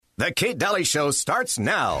The Kate Daly Show starts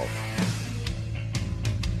now.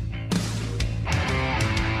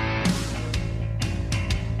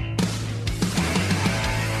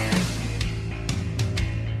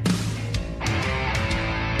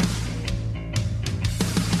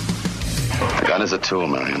 A gun is a tool,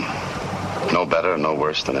 Marion. No better, no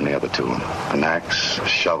worse than any other tool. An axe, a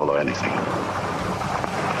shovel, or anything.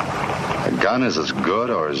 A gun is as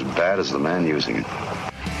good or as bad as the man using it.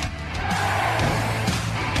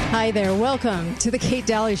 Hi there. Welcome to the Kate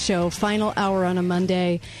Daly Show, final hour on a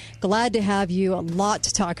Monday. Glad to have you. A lot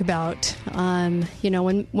to talk about.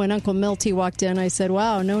 When Uncle Milty walked in, I said,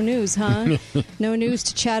 wow, no news, huh? No news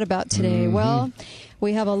to chat about today. Mm-hmm. Well,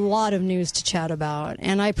 we have a lot of news to chat about.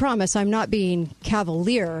 And I promise I'm not being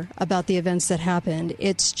cavalier about the events that happened.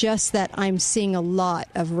 It's just that I'm seeing a lot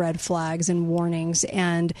of red flags and warnings.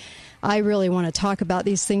 And I really want to talk about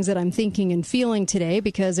these things that I'm thinking and feeling today,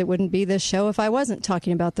 because it wouldn't be this show if I wasn't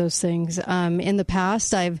talking about those things. In the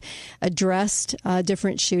past, I've addressed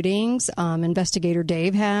different shootings. Investigator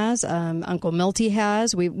Dave has. Uncle Milty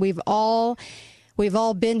has. We've all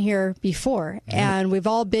been here before, and we've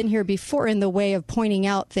all been here before in the way of pointing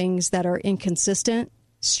out things that are inconsistent,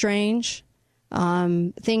 strange,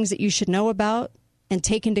 things that you should know about and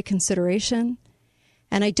take into consideration.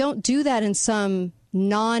 And I don't do that in some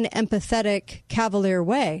non-empathetic, cavalier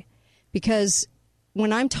way, because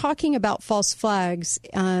when I'm talking about false flags,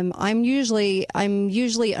 I'm usually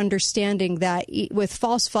understanding that with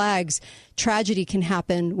false flags, tragedy can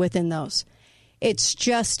happen within those. It's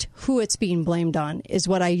just who it's being blamed on is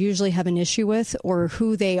what I usually have an issue with, or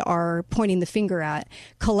who they are pointing the finger at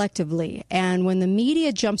collectively. And when the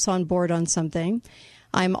media jumps on board on something,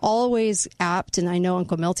 I'm always apt, and I know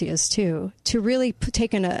Uncle Milty is too, to really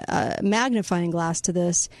take a magnifying glass to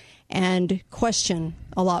this and question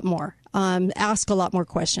a lot more. Ask a lot more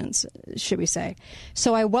questions, should we say.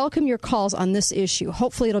 So I welcome your calls on this issue.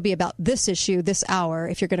 Hopefully it'll be about this issue this hour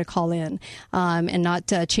if you're going to call in, and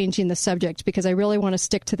not changing the subject, because I really want to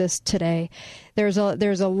stick to this today. There's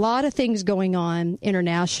a lot of things going on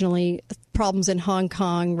internationally, problems in Hong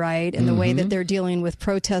Kong, right, and the way that they're dealing with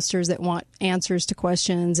protesters that want answers to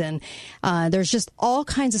questions. And there's just all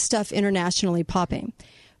kinds of stuff internationally popping.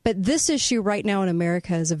 But this issue right now in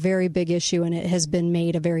America is a very big issue, and it has been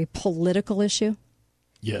made a very political issue.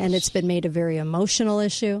 Yes. And it's been made a very emotional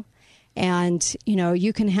issue. And,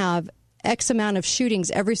 you can have X amount of shootings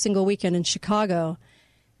every single weekend in Chicago.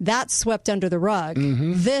 That's swept under the rug.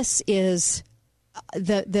 This is...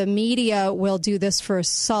 The media will do this for a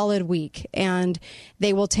solid week, and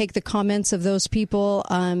they will take the comments of those people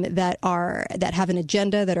that have an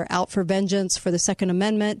agenda, that are out for vengeance, for the Second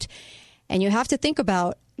Amendment. And you have to think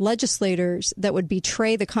about legislators that would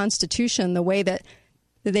betray the Constitution the way that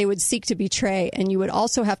they would seek to betray. And you would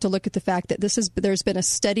also have to look at the fact that there's been a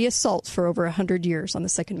steady assault for over 100 years on the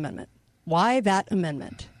Second Amendment. Why that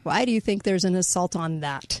amendment? Why do you think there's an assault on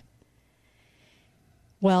that?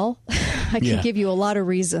 Well, I can give you a lot of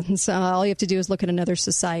reasons. All you have to do is look at another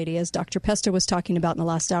society, as Dr. Pesta was talking about in the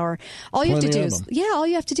last hour. All you have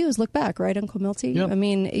to do is look back, right, Uncle Milty? Yep. I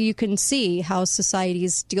mean, you can see how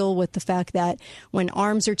societies deal with the fact that when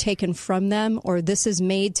arms are taken from them, or this is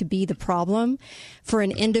made to be the problem, for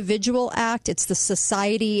an individual act, it's the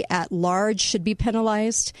society at large should be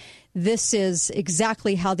penalized. This is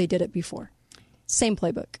exactly how they did it before. Same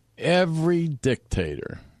playbook. Every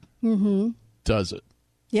dictator does it.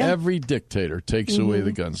 Yeah. Every dictator takes away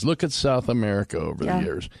the guns. Look at South America over the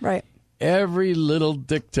years. Right. Every little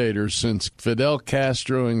dictator since Fidel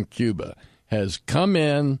Castro in Cuba has come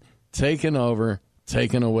in, taken over,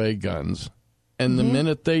 taken away guns. And the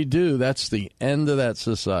minute they do, that's the end of that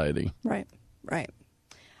society. Right.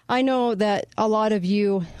 I know that a lot of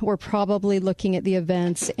you were probably looking at the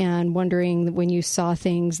events and wondering when you saw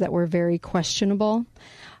things that were very questionable.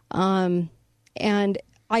 And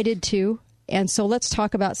I did too. And so let's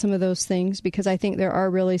talk about some of those things, because I think there are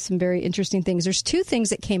really some very interesting things. There's two things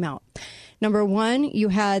that came out. Number one, you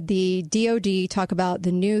had the DOD talk about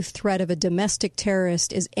the new threat of a domestic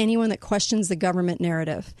terrorist is anyone that questions the government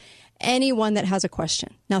narrative, anyone that has a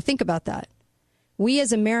question. Now, think about that. We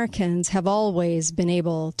as Americans have always been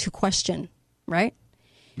able to question, right?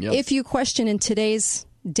 Yep. If you question in today's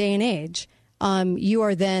day and age, you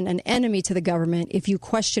are then an enemy to the government if you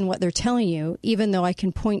question what they're telling you, even though I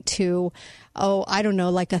can point to,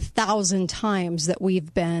 like 1,000 times that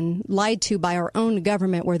we've been lied to by our own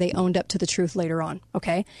government where they owned up to the truth later on,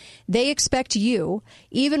 okay? They expect you,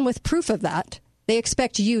 even with proof of that, they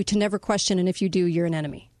expect you to never question, and if you do, you're an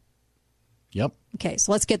enemy. Yep. Okay,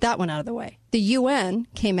 so let's get that one out of the way. The UN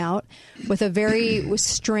came out with a very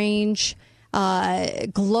strange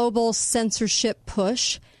global censorship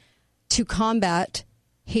push to combat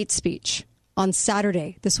hate speech. On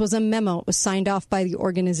Saturday, this was a memo. It was signed off by the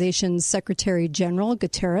organization's Secretary General,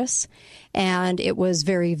 Guterres, and it was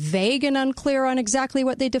very vague and unclear on exactly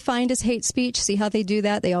what they defined as hate speech. See how they do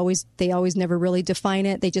that? They always never really define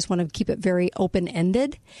it. They just want to keep it very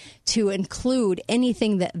open-ended to include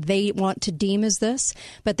anything that they want to deem as this.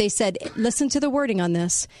 But they said, listen to the wording on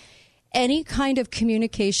this. Any kind of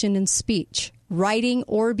communication and speech, writing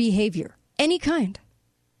or behavior, any kind,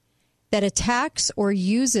 that attacks or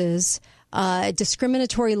uses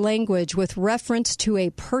discriminatory language with reference to a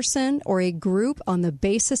person or a group on the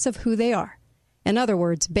basis of who they are. In other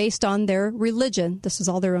words, based on their religion, this is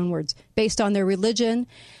all their own words, based on their religion,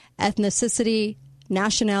 ethnicity,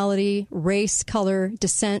 nationality, race, color,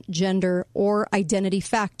 descent, gender, or identity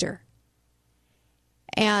factor.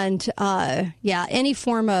 And, any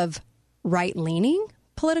form of right-leaning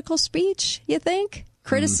political speech, you think?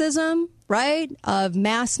 Criticism, right, of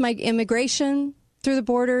mass immigration through the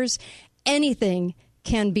borders. Anything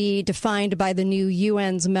can be defined by the new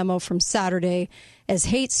UN's memo from Saturday as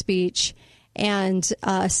hate speech. And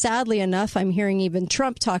sadly enough, I'm hearing even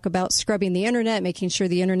Trump talk about scrubbing the internet, making sure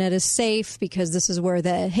the internet is safe because this is where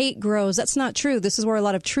the hate grows. That's not true. This is where a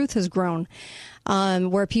lot of truth has grown,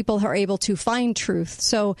 where people are able to find truth.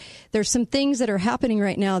 So there's some things that are happening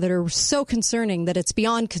right now that are so concerning that it's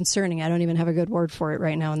beyond concerning. I don't even have a good word for it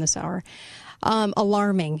right now in this hour.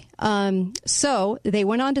 Alarming. So they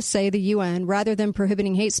went on to say, the UN, rather than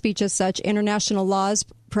prohibiting hate speech as such, international laws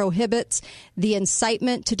prohibits the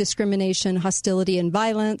incitement to discrimination, hostility, and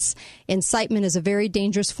violence. Incitement is a very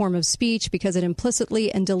dangerous form of speech because it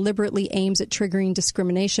implicitly and deliberately aims at triggering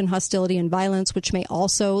discrimination, hostility, and violence, which may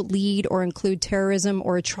also lead or include terrorism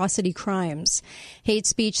or atrocity crimes. Hate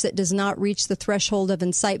speech that does not reach the threshold of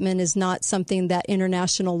incitement is not something that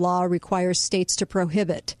international law requires states to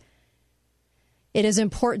prohibit. It is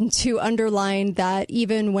important to underline that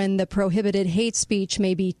even when the prohibited hate speech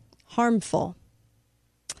may be harmful,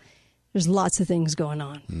 there's lots of things going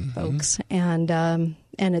on, folks. And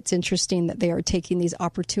it's interesting that they are taking these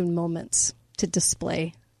opportune moments to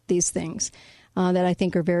display these things that I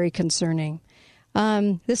think are very concerning.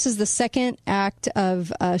 This is the second act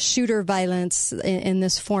of shooter violence in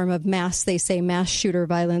this form of mass shooter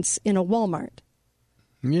violence in a Walmart.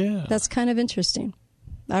 Yeah. That's kind of interesting.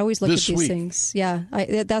 I always look at these things. Yeah,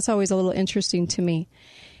 that's always a little interesting to me.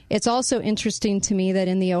 It's also interesting to me that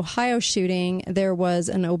in the Ohio shooting, there was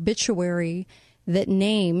an obituary that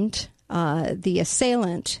named the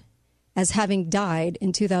assailant as having died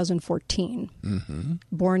in 2014. Mm-hmm.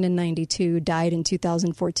 Born in 92, died in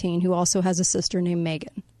 2014, who also has a sister named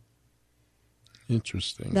Megan.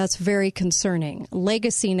 Interesting. That's very concerning.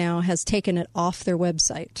 Legacy now has taken it off their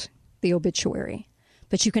website, the obituary.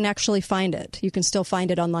 But you can actually find it. You can still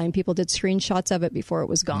find it online. People did screenshots of it before it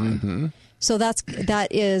was gone. Mm-hmm. So that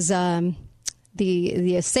is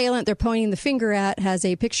the assailant they're pointing the finger at has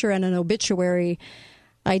a picture and an obituary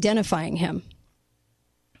identifying him.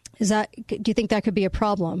 Do you think that could be a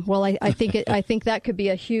problem? Well, I think that could be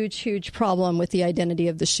a huge problem with the identity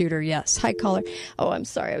of the shooter. Yes. Hi, caller. Oh, I'm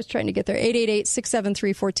sorry. I was trying to get there.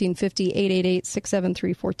 888-673-1450,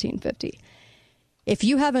 888-673-1450. If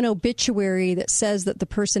you have an obituary that says that the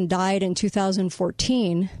person died in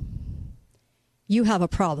 2014, you have a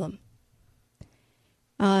problem.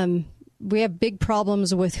 We have big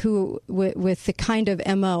problems with the kind of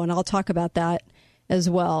MO, and I'll talk about that as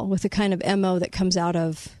well, with the kind of MO that comes out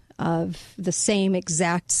of the same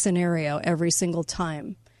exact scenario every single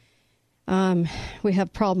time. We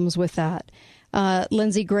have problems with that.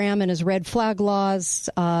 Lindsey Graham and his red flag laws,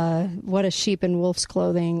 what a sheep in wolf's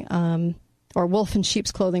clothing, or wolf in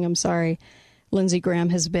sheep's clothing, I'm sorry, Lindsey Graham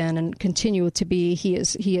has been and continue to be. He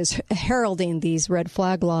is heralding these red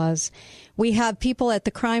flag laws. We have people at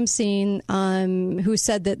the crime scene who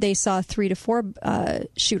said that they saw 3 to 4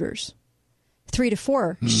 shooters. 3 to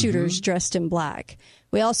 4 shooters dressed in black.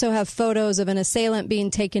 We also have photos of an assailant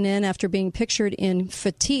being taken in after being pictured in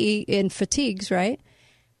fatigues, right?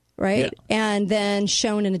 Yeah. And then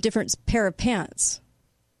shown in a different pair of pants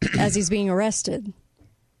as he's being arrested.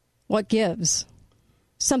 What gives?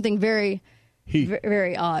 Something very,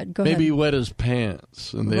 very odd. Go ahead. Maybe he wet his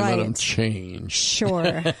pants and they let him change.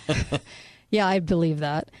 Sure. Yeah, I believe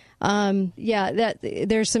that.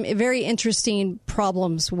 There's some very interesting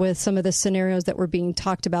problems with some of the scenarios that were being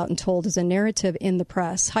talked about and told as a narrative in the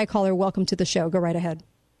press. Hi, caller. Welcome to the show. Go right ahead.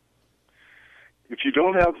 If you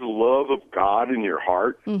don't have the love of God in your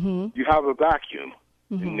heart, you have a vacuum.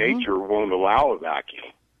 And nature won't allow a vacuum.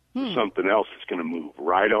 Something else is going to move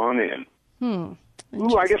right on in. Ooh,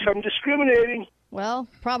 I guess I'm discriminating. Well,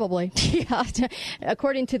 probably. Yeah.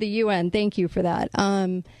 According to the UN. Thank you for that.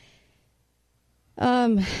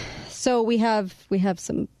 So we have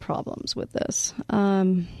some problems with this.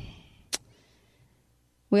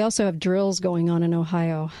 We also have drills going on in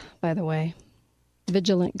Ohio, by the way.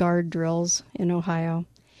 Vigilant guard drills in Ohio.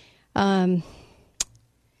 Where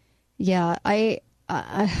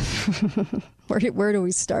do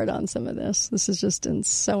we start on some of this? This is just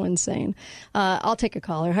so insane. I'll take a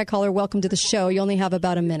caller. Hi, caller. Welcome to the show. You only have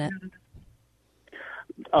about a minute.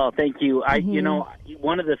 Oh, thank you.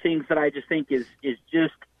 One of the things that I just think is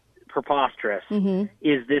just preposterous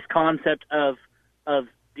is this concept of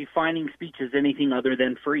defining speech as anything other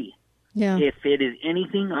than free. Yeah. If it is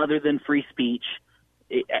anything other than free speech,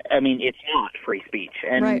 it's not free speech.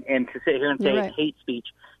 And to sit here and say it's hate speech,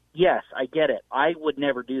 yes, I get it. I would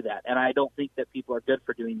never do that, and I don't think that people are good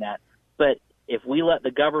for doing that. But if we let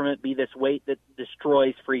the government be this weight that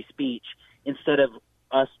destroys free speech instead of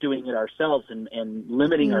us doing it ourselves and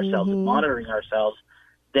limiting ourselves and monitoring ourselves,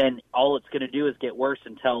 then all it's going to do is get worse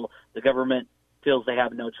until the government feels they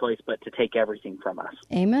have no choice but to take everything from us.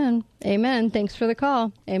 Amen. Amen. Thanks for the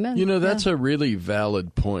call. Amen. That's a really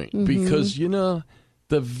valid point because, the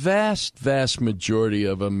vast, vast majority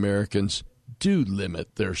of Americans do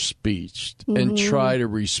limit their speech and try to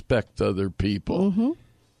respect other people.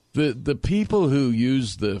 The people who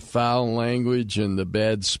use the foul language and the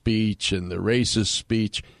bad speech and the racist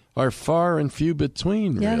speech are far and few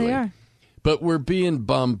between, really. Yeah, they are. But we're being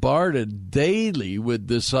bombarded daily with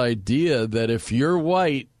this idea that if you're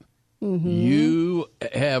white, you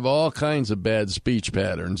have all kinds of bad speech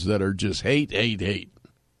patterns that are just hate, hate, hate.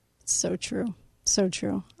 So true. So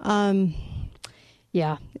true.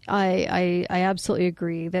 Yeah, I absolutely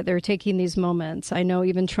agree that they're taking these moments. I know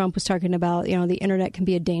even Trump was talking about, the internet can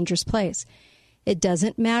be a dangerous place. It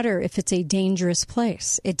doesn't matter if it's a dangerous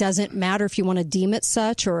place. It doesn't matter if you want to deem it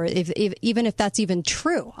such or even if that's even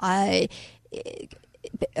true.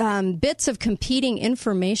 Bits of competing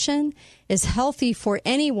information is healthy for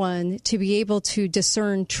anyone to be able to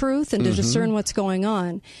discern truth and to discern what's going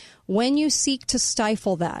on. When you seek to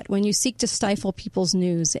stifle that, when you seek to stifle people's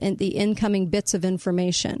news and the incoming bits of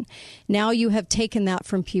information, now you have taken that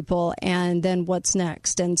from people, and then what's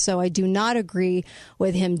next? And so I do not agree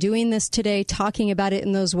with him doing this today, talking about it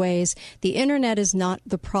in those ways. The internet is not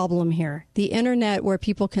the problem here. The internet, where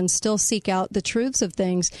people can still seek out the truths of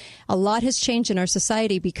things, a lot has changed in our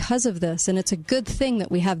society because of this, and it's a good thing that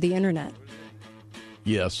we have the internet.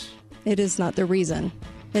 Yes. It is not the reason.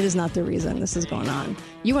 It is not the reason this is going on.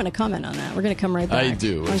 You want to comment on that? We're going to come right back. I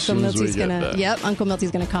do. Uncle Milty's going to. Yep, Uncle Milty's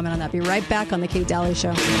going to comment on that. Be right back on the Kate Daly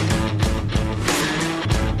Show.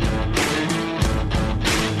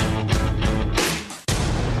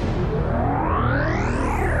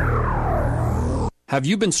 Have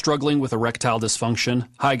you been struggling with erectile dysfunction?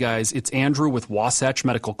 Hi guys, it's Andrew with Wasatch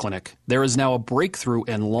Medical Clinic. There is now a breakthrough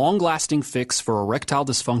and long-lasting fix for erectile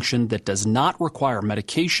dysfunction that does not require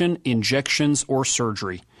medication, injections, or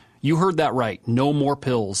surgery. You heard that right, no more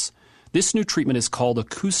pills. This new treatment is called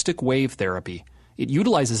acoustic wave therapy. It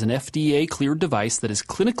utilizes an FDA-cleared device that is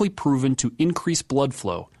clinically proven to increase blood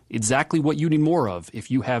flow, exactly what you need more of if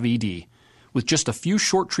you have ED. With just a few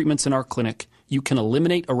short treatments in our clinic, you can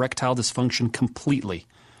eliminate erectile dysfunction completely.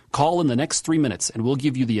 Call in the next 3 minutes and we'll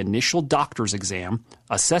give you the initial doctor's exam,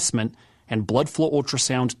 assessment, and blood flow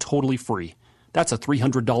ultrasound totally free. That's a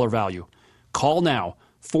 $300 value. Call now,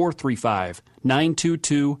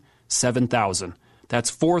 435-922-7000.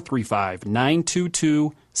 That's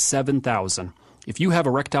 435-922-7000. If you have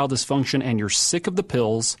erectile dysfunction and you're sick of the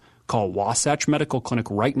pills, call Wasatch Medical Clinic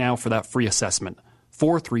right now for that free assessment.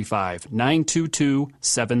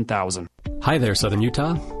 435-922-7000. Hi there, Southern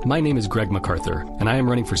Utah. My name is Greg MacArthur, and I am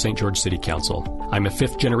running for St. George City Council. I'm a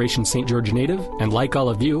fifth-generation St. George native, and like all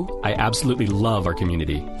of you, I absolutely love our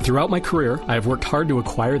community. Throughout my career, I have worked hard to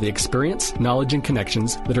acquire the experience, knowledge, and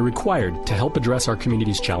connections that are required to help address our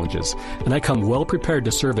community's challenges, and I come well prepared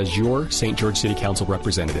to serve as your St. George City Council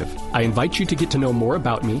representative. I invite you to get to know more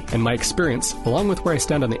about me and my experience, along with where I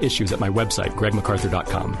stand on the issues at my website,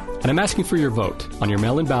 gregmacarthur.com. And I'm asking for your vote on your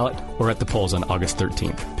mail-in ballot or at the polls on August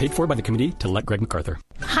 13th. Paid for by the Committee to Elect Greg MacArthur.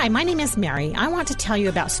 Hi, my name is Mary. I want to tell you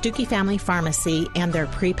about Stuckey Family Pharmacy and their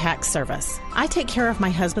pre-pack service. I take care of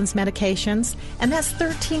my husband's medications, and that's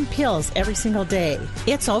 13 pills every single day.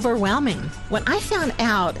 It's overwhelming. When I found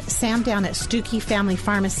out Sam down at Stuckey Family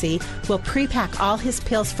Pharmacy will pre-pack all his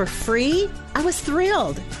pills for free, I was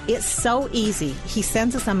thrilled. It's so easy. He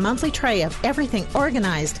sends us a monthly tray of everything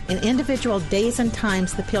organized in individual days and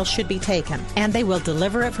times the pills should be taken, and they will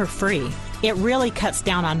deliver it for free. It really cuts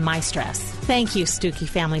down on my stress. Thank you, Stuckey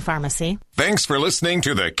Family Pharmacy. Thanks for listening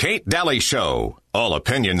to The Kate Daly Show. All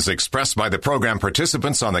opinions expressed by the program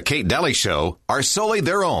participants on The Kate Daly Show are solely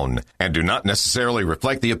their own and do not necessarily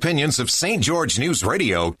reflect the opinions of St. George News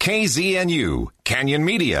Radio, KZNU, Canyon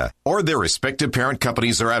Media, or their respective parent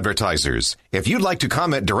companies or advertisers. If you'd like to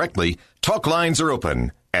comment directly, talk lines are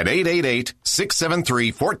open at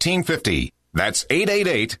 888-673-1450. That's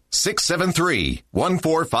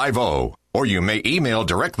 888-673-1450. Or you may email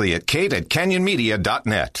directly at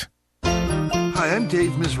kate@canyonmedia.net. Hi, I'm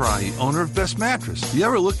Dave Mizrahi, owner of Best Mattress. You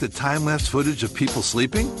ever looked at time-lapse footage of people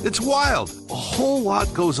sleeping? It's wild. A whole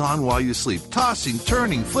lot goes on while you sleep. Tossing,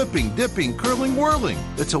 turning, flipping, dipping, curling, whirling.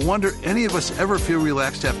 It's a wonder any of us ever feel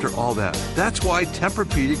relaxed after all that. That's why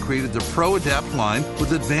Tempur-Pedic created the Pro Adapt line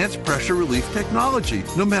with advanced pressure relief technology.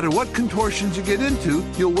 No matter what contortions you get into,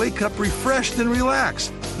 you'll wake up refreshed and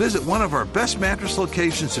relaxed. Visit one of our Best Mattress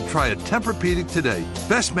locations to try a Tempur-Pedic today.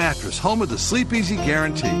 Best Mattress, home of the Sleep Easy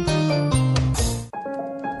Guarantee.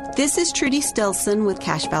 This is Trudy Stilson with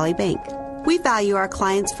Cache Valley Bank. We value our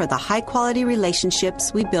clients for the high-quality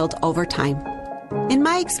relationships we build over time. In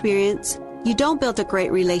my experience, you don't build a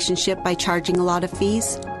great relationship by charging a lot of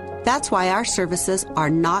fees. That's why our services are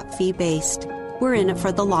not fee-based. We're in it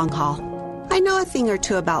for the long haul. I know a thing or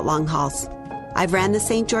two about long hauls. I've ran the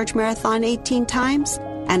St. George Marathon 18 times,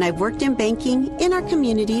 and I've worked in banking in our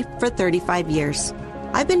community for 35 years.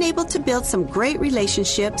 I've been able to build some great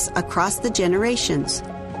relationships across the generations.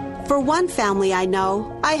 For one family I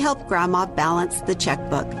know, I helped Grandma balance the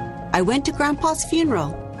checkbook. I went to Grandpa's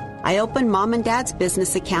funeral. I opened Mom and Dad's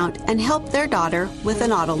business account and helped their daughter with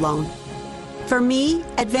an auto loan. For me,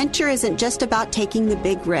 adventure isn't just about taking the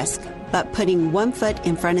big risk, but putting one foot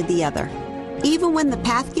in front of the other, even when the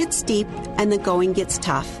path gets steep and the going gets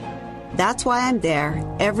tough. That's why I'm there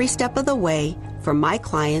every step of the way for my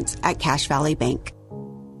clients at Cache Valley Bank.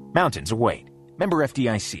 Mountains of Wade. Member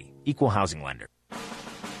FDIC. Equal housing lender.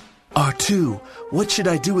 R2, what should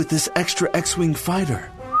I do with this extra X-Wing fighter?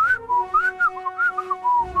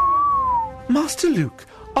 Master Luke,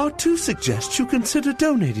 R2 suggests you consider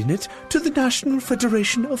donating it to the National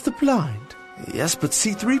Federation of the Blind. Yes, but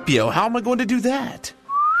C-3PO, how am I going to do that?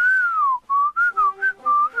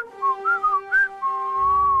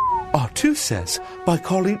 R2 says by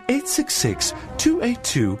calling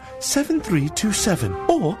 866-282-7327,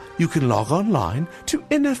 or you can log online to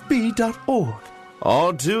nfb.org.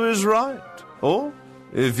 R2 is right. Or,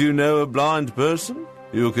 if you know a blind person,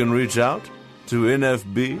 you can reach out to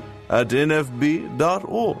NFB at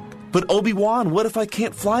nfb.org. But Obi-Wan, what if I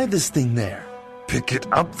can't fly this thing there? Pick it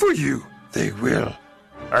up for you. They will.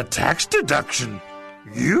 A tax deduction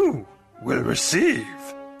you will receive.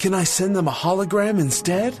 Can I send them a hologram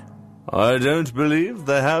instead? I don't believe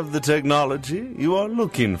they have the technology you are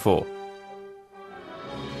looking for.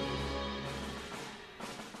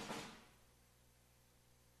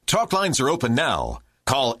 Talk lines are open now.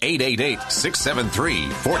 Call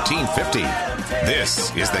 888-673-1450.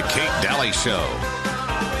 This is the Kate Daly Show.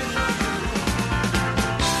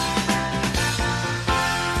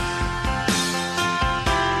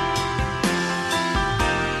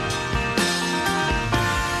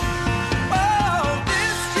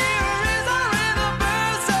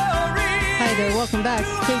 Hi there, welcome back.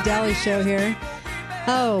 Kate Daly Show here.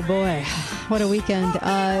 Oh boy, what a weekend.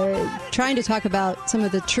 Trying to talk about some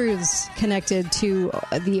of the truths connected to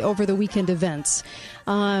the over-the-weekend events,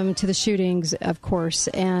 to the shootings, of course.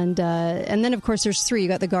 And then, of course, there's three. You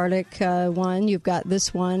got the Garlic one. You've got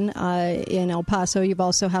this one in El Paso. You've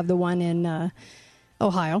also have the one in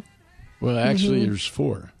Ohio. Well, actually, there's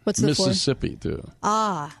four. What's the Mississippi, too.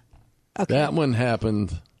 Ah, okay. That one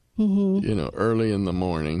happened, early in the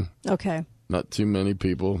morning. Okay. Not too many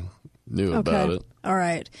people knew about it. All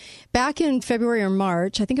right. Back in February or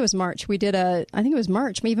March, I think it was March, we did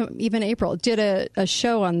even April, did a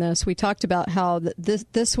show on this. We talked about how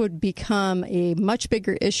this would become a much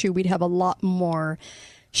bigger issue. We'd have a lot more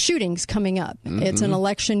shootings coming up. Mm-hmm. It's an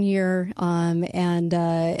election year, and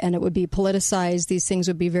it would be politicized. These things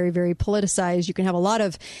would be very, very politicized. You can have a lot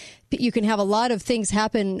of things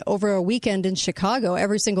happen over a weekend in Chicago,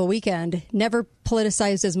 every single weekend, never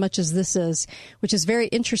politicized as much as this is, which is very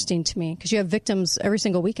interesting to me because you have victims every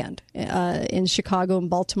single weekend in Chicago and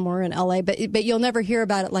Baltimore and LA, but you'll never hear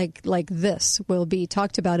about it like this will be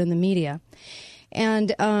talked about in the media.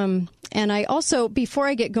 And And I also, before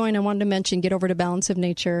I get going, I wanted to mention, get over to Balance of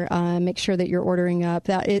Nature. Make sure that you're ordering up.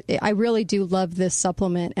 I really do love this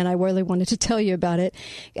supplement, and I really wanted to tell you about it.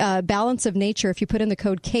 Balance of Nature, if you put in the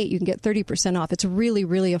code KATE, you can get 30% off. It's really,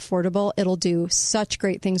 really affordable. It'll do such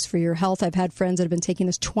great things for your health. I've had friends that have been taking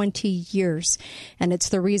this 20 years, and it's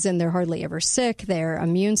the reason they're hardly ever sick. Their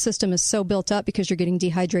immune system is so built up because you're getting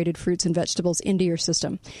dehydrated fruits and vegetables into your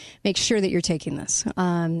system. Make sure that you're taking this.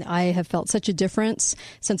 I have felt such a difference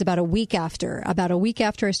since about a week after I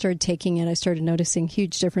started taking it. I started noticing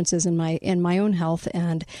huge differences in my own health,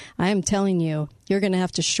 and I am telling you, you're going to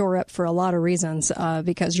have to shore up for a lot of reasons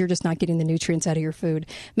because you're just not getting the nutrients out of your food.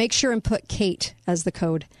 Make sure and put KATE as the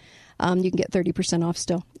code. You can get 30% off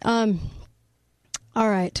still. All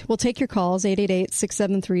right. We'll take your calls,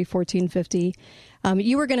 888-673-1450.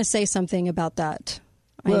 You were going to say something about that.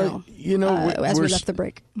 Well, as we left the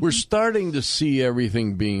break. We're starting to see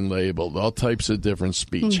everything being labeled, all types of different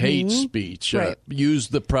speech, hate speech, right. Use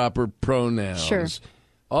the proper pronouns. Sure.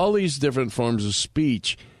 All these different forms of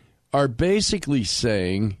speech are basically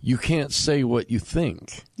saying you can't say what you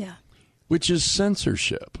think. Yeah. Which is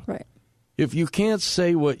censorship. Right. If you can't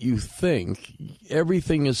say what you think,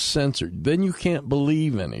 everything is censored. Then you can't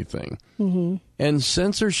believe anything. Mm-hmm. And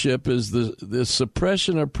censorship is the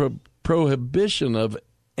suppression or prohibition of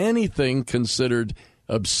anything considered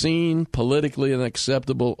obscene, politically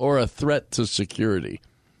unacceptable, or a threat to security.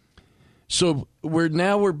 So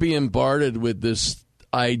we're being bombarded with this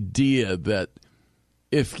idea that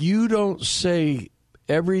if you don't say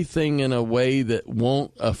everything in a way that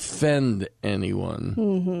won't offend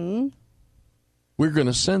anyone, we're going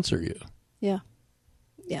to censor you. Yeah.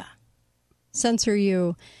 Censor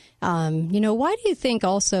you. Why do you think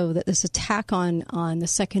also that this attack on the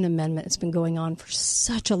Second Amendment has been going on for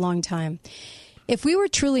such a long time? If we were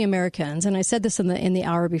truly Americans, and I said this in the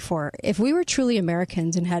hour before, if we were truly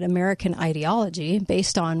Americans and had American ideology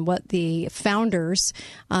based on what the founders,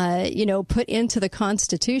 put into the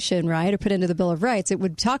Constitution, right, or put into the Bill of Rights, it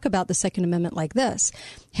would talk about the Second Amendment like this.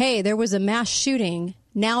 Hey, there was a mass shooting.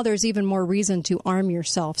 Now there's even more reason to arm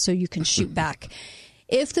yourself so you can shoot back.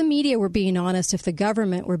 If the media were being honest, if the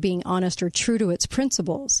government were being honest or true to its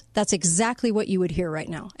principles, that's exactly what you would hear right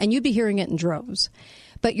now. And you'd be hearing it in droves.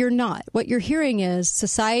 But you're not. What you're hearing is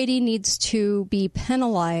society needs to be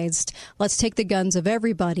penalized. Let's take the guns of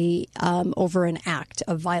everybody over an act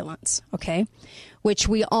of violence, okay? Which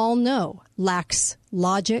we all know lacks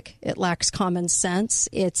logic. It lacks common sense.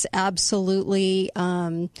 It's absolutely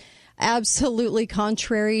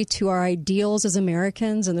contrary to our ideals as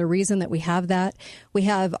Americans, and the reason that we have that, we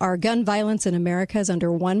have our gun violence in America is under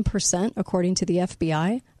 1%, according to the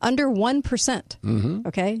FBI. Under 1%,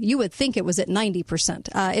 okay? You would think it was at 90%.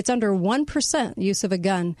 It's under 1% use of a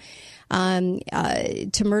gun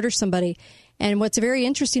to murder somebody. And what's very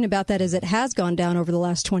interesting about that is it has gone down over the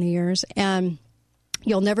last 20 years, and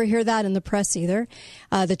you'll never hear that in the press either,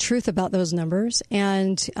 the truth about those numbers.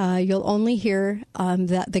 And you'll only hear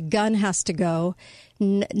that the gun has to go,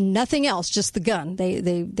 nothing else, just the gun.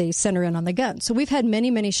 They center in on the gun. So we've had many,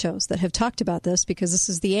 many shows that have talked about this because this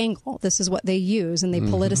is the angle. This is what they use, and they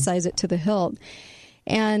politicize it to the hilt.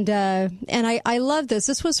 And I love this.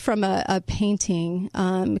 This was from a painting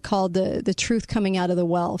called The Truth Coming Out of the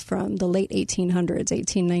Well from the late 1800s,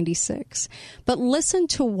 1896. But listen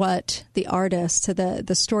to what the artist, to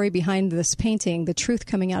the story behind this painting, The Truth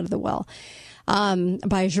Coming Out of the Well,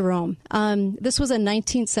 by Jerome. This was a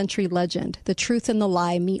 19th century legend. The truth and the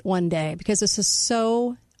lie meet one day, because this is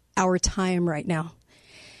so our time right now.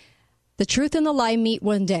 The truth and the lie meet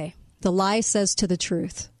one day. The lie says to the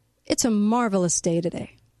truth, "It's a marvelous day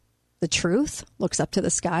today." The truth looks up to the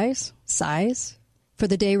skies, sighs, for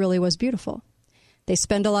the day really was beautiful. They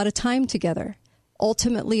spend a lot of time together,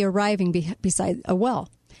 ultimately arriving beside a well.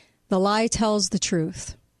 The lie tells the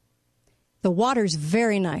truth. "The water's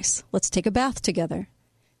very nice. Let's take a bath together."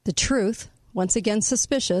 The truth, once again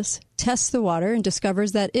suspicious, tests the water and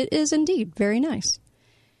discovers that it is indeed very nice.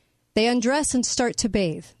 They undress and start to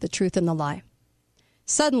bathe, the truth and the lie.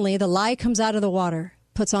 Suddenly, the lie comes out of the water,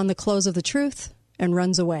 puts on the clothes of the truth, and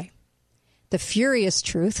runs away. The furious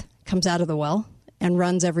truth comes out of the well and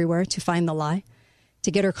runs everywhere to find the lie,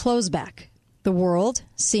 to get her clothes back. The world,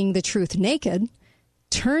 seeing the truth naked,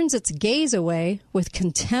 turns its gaze away with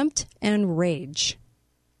contempt and rage.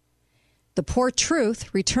 The poor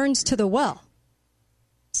truth returns to the well.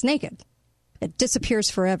 It's naked. It disappears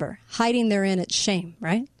forever, hiding therein its shame,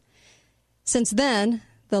 right? Since then,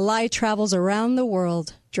 the lie travels around the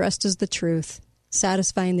world dressed as the truth,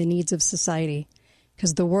 satisfying the needs of society,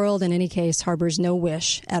 because the world, in any case, harbors no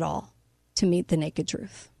wish at all to meet the naked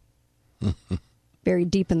truth.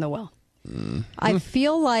 Buried deep in the well. I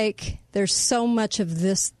feel like there's so much of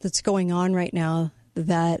this that's going on right now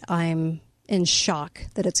that I'm in shock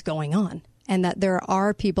that it's going on, and that there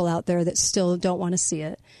are people out there that still don't want to see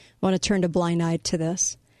it, want to turn a blind eye to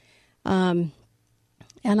this. And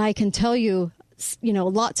I can tell you,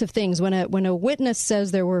 lots of things. When a witness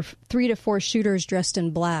says there were 3 to 4 shooters dressed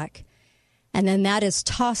in black, and then that is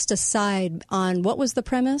tossed aside on what was the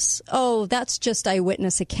premise? Oh, that's just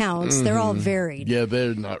eyewitness accounts. Mm-hmm. They're all varied. Yeah,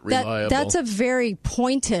 they're not reliable. That's a very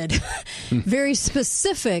pointed, very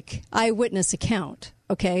specific eyewitness account,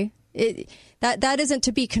 okay? That isn't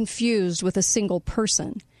to be confused with a single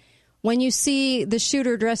person. When you see the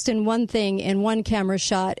shooter dressed in one thing in one camera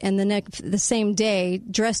shot and the same day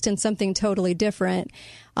dressed in something totally different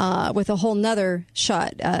with a whole nother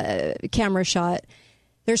camera shot,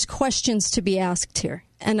 there's questions to be asked here.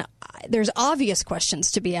 And there's obvious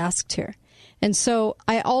questions to be asked here. And so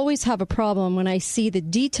I always have a problem when I see the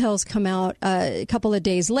details come out a couple of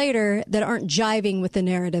days later that aren't jiving with the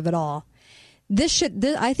narrative at all.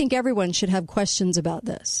 I think everyone should have questions about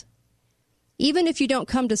this. Even if you don't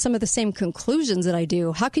come to some of the same conclusions that I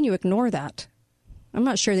do, how can you ignore that? I'm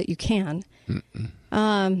not sure that you can.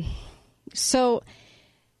 I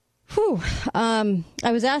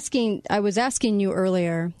was asking you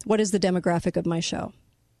earlier, what is the demographic of my show?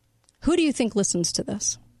 Who do you think listens to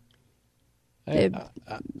this?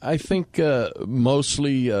 I think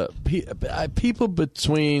mostly people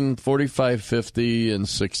between 45, 50, and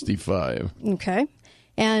 65. Okay.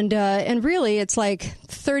 And really, it's like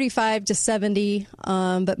 35 to 70.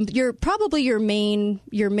 But your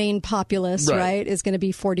main populace, right, is going to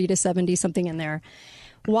be 40 to 70, something in there.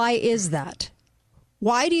 Why is that?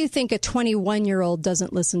 Why do you think a 21-year-old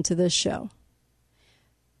doesn't listen to this show?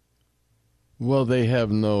 Well, they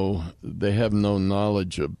have no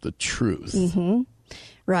knowledge of the truth. Mm-hmm.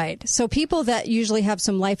 Right. So people that usually have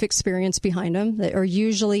some life experience behind them, or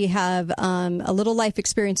usually have a little life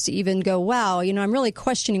experience to even go, wow, I'm really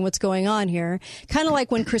questioning what's going on here. Kind of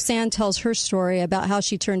like when Chrisanne tells her story about how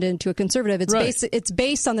she turned into a conservative. It's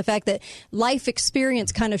based on the fact that life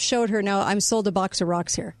experience kind of showed her, no, I'm sold a box of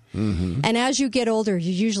rocks here. Mm-hmm. And as you get older,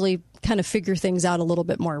 you usually kind of figure things out a little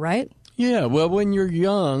bit more, right? Yeah. Well, when you're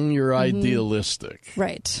young, you're idealistic.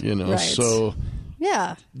 Right. Right. So...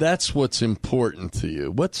 yeah. That's what's important to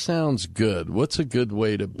you. What sounds good? What's a good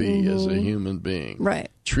way to be as a human being? Right.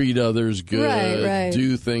 Treat others good. Right.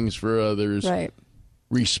 Do things for others. Right.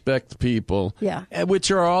 Respect people. Yeah.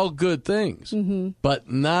 Which are all good things,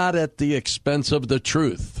 but not at the expense of the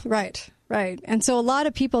truth. Right. Right. And so a lot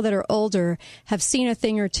of people that are older have seen a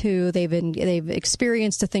thing or two, they've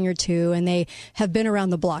experienced a thing or two, and they have been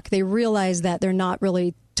around the block. They realize that they're not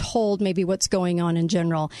really told maybe what's going on in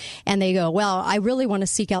general, and they go, well, I really want to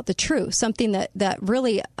seek out the truth, something that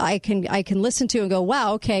really I can listen to and go,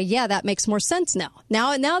 wow, okay, yeah, that makes more sense now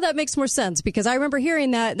that makes more sense, because I remember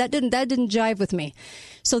hearing that didn't jive with me.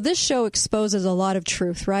 So this show exposes a lot of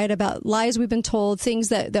truth, right, about lies we've been told, things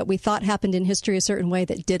that we thought happened in history a certain way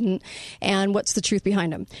that didn't, and what's the truth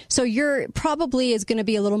behind them. So you're probably is going to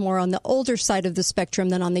be a little more on the older side of the spectrum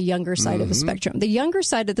than on the younger side of the spectrum. The younger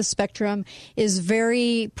side of the spectrum is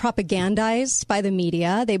very propagandized by the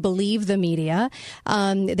media. They believe the media.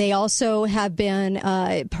 They also have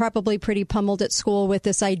been probably pretty pummeled at school with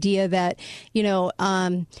this idea that,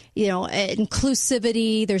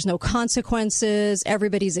 inclusivity, there's no consequences,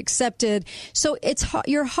 everybody's accepted. So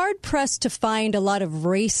you're hard pressed to find a lot of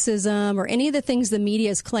racism or any of the things the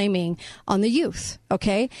media is claiming on the youth.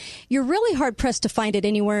 Okay. You're really hard pressed to find it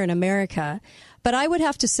anywhere in America. But I would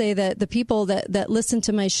have to say that the people that listen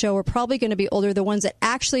to my show are probably going to be older, the ones that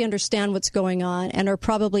actually understand what's going on and are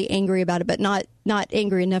probably angry about it, but not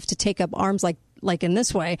angry enough to take up arms like in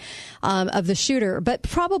this way, of the shooter, but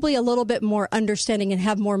probably a little bit more understanding and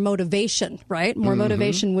have more motivation, right? More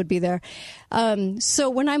motivation would be there. So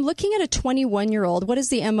when I'm looking at a 21-year-old, what is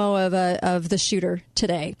the MO of the shooter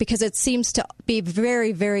today? Because it seems to be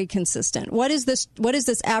very, very consistent. What is this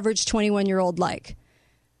average 21-year-old like?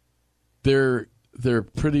 They're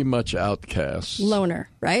pretty much outcasts. Loner,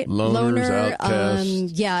 right? Loners,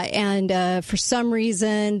 outcasts. And for some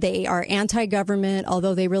reason they are anti-government,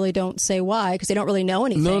 although they really don't say why, because they don't really know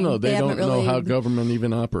anything. No, they don't know how government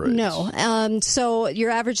even operates. No. So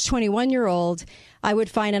your average 21-year-old, I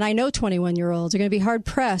would find, and I know 21-year-olds are going to be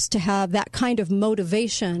hard-pressed to have that kind of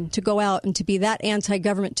motivation to go out and to be that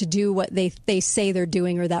anti-government, to do what they say they're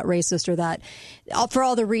doing, or that racist, or that, for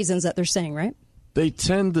all the reasons that they're saying, right? They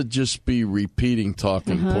tend to just be repeating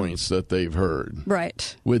talking points that they've heard.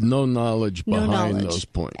 Right. With no knowledge behind those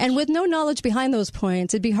points. And with no knowledge behind those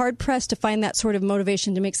points, it'd be hard-pressed to find that sort of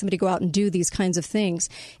motivation to make somebody go out and do these kinds of things.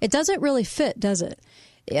 It doesn't really fit, does it?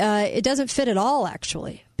 it doesn't fit at all,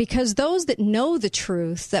 actually, because those that know the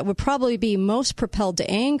truth that would probably be most propelled to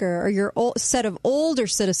anger are your set of older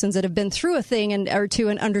citizens that have been through a thing or two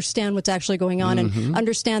and understand what's actually going on and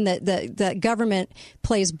understand that the government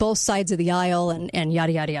plays both sides of the aisle and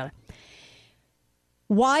yada, yada, yada.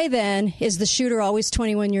 Why, then, is the shooter always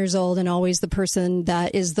 21 years old and always the person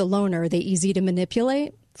that is the loner? Are they easy to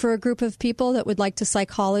manipulate for a group of people that would like to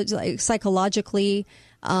psychologically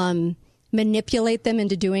manipulate them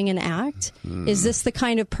into doing an act? Is this the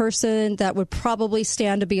kind of person that would probably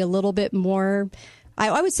stand to be a little bit more,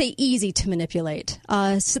 I would say, easy to manipulate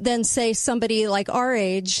than, say, somebody like our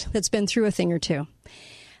age that's been through a thing or two?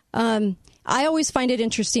 I always find it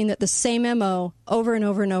interesting that the same MO over and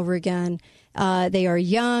over and over again. They are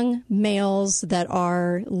young males that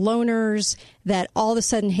are loners that all of a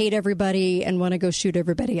sudden hate everybody and want to go shoot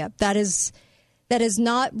everybody up. That is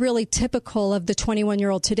not really typical of the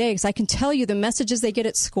 21-year-old today, because I can tell you the messages they get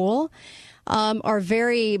at school are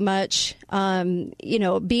very much,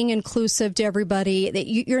 being inclusive to everybody. That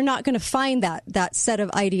you're not going to find that set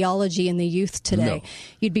of ideology in the youth today. No.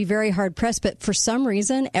 You'd be very hard-pressed. But for some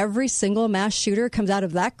reason, every single mass shooter comes out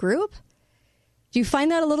of that group. Do you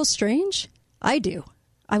find that a little strange? I do.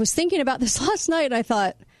 I was thinking about this last night, and I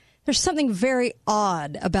thought, there's something very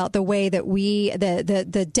odd about the way that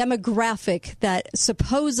the demographic that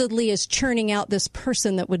supposedly is churning out this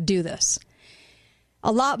person that would do this.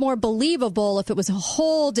 A lot more believable if it was a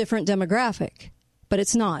whole different demographic, but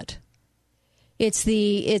it's not. It's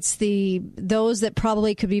those that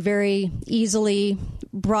probably could be very easily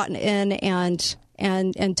brought in and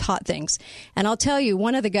taught things. And I'll tell you,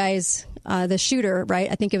 one of the guys, the shooter,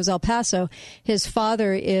 right? I think it was El Paso. His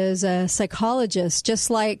father is a psychologist, just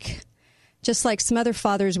like some other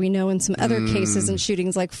fathers we know in some other cases and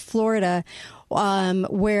shootings, like Florida,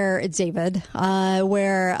 where David,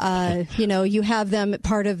 you have them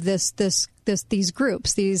part of these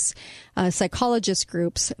groups, these psychologist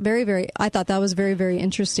groups. Very, very. I thought that was very, very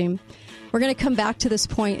interesting. We're going to come back to this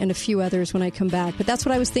point and a few others when I come back, but that's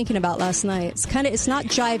what I was thinking about last night. It's not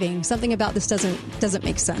jiving. Something about this doesn't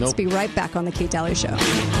make sense. Nope. Be right back on the Kate Daly Show.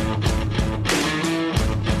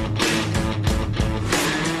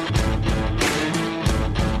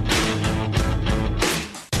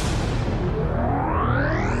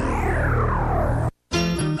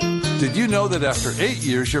 Did you know that after 8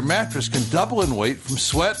 years, your mattress can double in weight from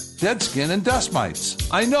sweat, dead skin, and dust mites?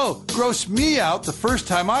 I know, grossed me out the first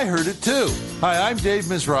time I heard it too. Hi, I'm Dave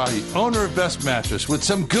Mizrahi, owner of Best Mattress, with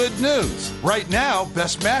some good news. Right now,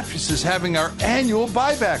 Best Mattress is having our annual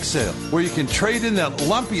buyback sale, where you can trade in that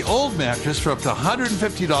lumpy old mattress for up to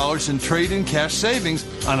 $150 in trade-in cash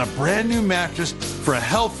savings on a brand new mattress for a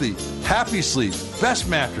healthy, happy sleep. Best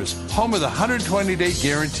Mattress, home of the 120-day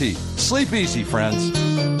guarantee. Sleep easy, friends.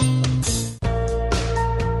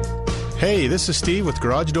 Hey, this is Steve with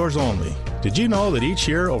Garage Doors Only. Did you know that each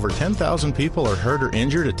year over 10,000 people are hurt or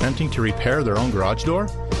injured attempting to repair their own garage door?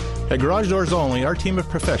 At Garage Doors Only, our team of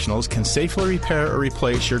professionals can safely repair or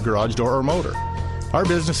replace your garage door or motor. Our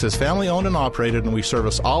business is family owned and operated, and we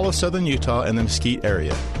service all of southern Utah and the Mesquite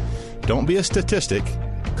area. Don't be a statistic.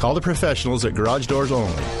 Call the professionals at Garage Doors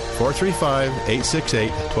Only,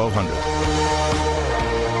 435-868-1200.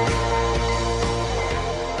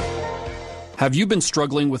 Have you been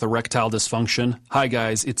struggling with erectile dysfunction? Hi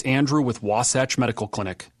guys, it's Andrew with Wasatch Medical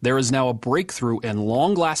Clinic. There is now a breakthrough and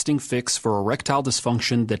long-lasting fix for erectile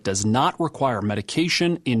dysfunction that does not require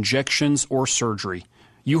medication, injections, or surgery.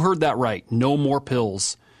 You heard that right, no more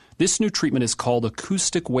pills. This new treatment is called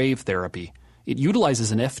acoustic wave therapy. It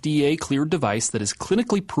utilizes an FDA-cleared device that is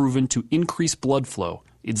clinically proven to increase blood flow,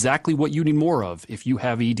 exactly what you need more of if you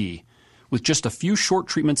have ED. With just a few short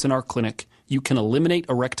treatments in our clinic, you can eliminate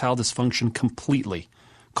erectile dysfunction completely.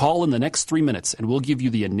 Call in the next 3 minutes and we'll give you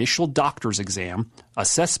the initial doctor's exam,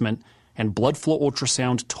 assessment, and blood flow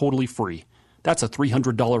ultrasound totally free. That's a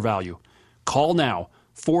 $300 value. Call now,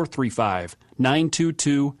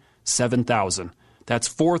 435-922-7000. That's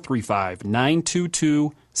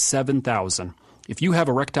 435-922-7000. If you have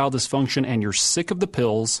erectile dysfunction and you're sick of the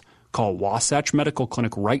pills, call Wasatch Medical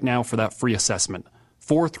Clinic right now for that free assessment.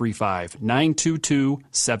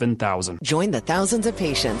 435-922-7000. Join the thousands of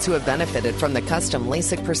patients who have benefited from the custom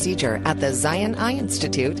LASIK procedure at the Zion Eye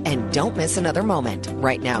Institute, and don't miss another moment.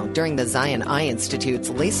 Right now, during the Zion Eye Institute's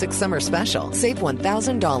LASIK Summer Special, save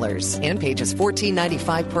 $1,000 and pay just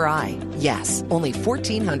 $1,495 per eye. Yes, only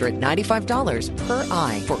 $1,495 per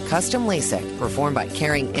eye for custom LASIK performed by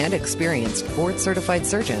caring and experienced board-certified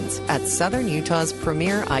surgeons at Southern Utah's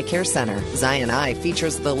premier eye care center. Zion Eye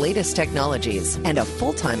features the latest technologies and a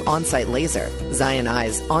full-time on-site laser. Zion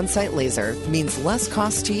Eye's on-site laser means less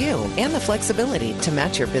cost to you and the flexibility to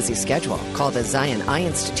match your busy schedule. Call the Zion Eye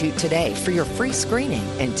Institute today for your free screening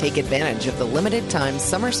and take advantage of the limited-time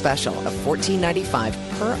summer special of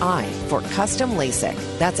 $14.95 per eye for custom LASIK.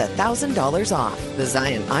 That's $1,000 off. The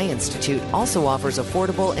Zion Eye Institute also offers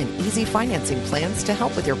affordable and easy financing plans to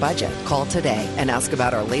help with your budget. Call today and ask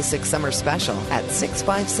about our LASIK summer special at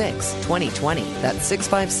 656-2020. That's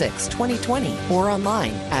 656-2020 or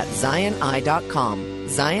online at ZionEye.com.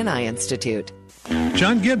 Zion Eye Institute.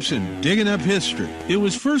 John Gibson, Digging Up History. It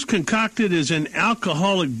was first concocted as an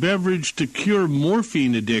alcoholic beverage to cure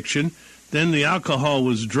morphine addiction. Then the alcohol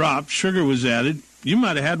was dropped, sugar was added. You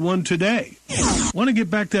might have had one today. Want to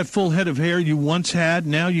get back that full head of hair you once had?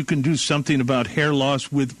 Now you can do something about hair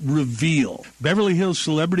loss with Reveal. Beverly Hills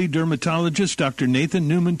celebrity dermatologist Dr. Nathan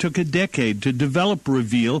Newman took a decade to develop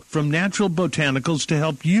Reveal from natural botanicals to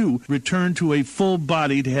help you return to a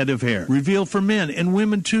full-bodied head of hair. Reveal for men and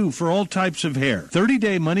women, too, for all types of hair.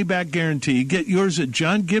 30-day money-back guarantee. Get yours at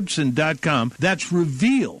johngibson.com. That's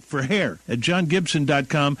Reveal for hair at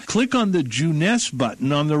johngibson.com. Click on the Juness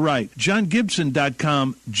button on the right.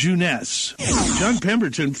 johngibson.com, Juness. John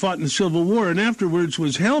Pemberton fought in the Civil War and afterwards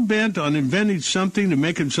was hell-bent on inventing something to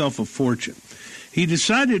make himself a fortune. He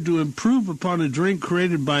decided to improve upon a drink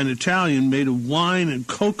created by an Italian made of wine and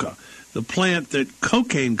coca, the plant that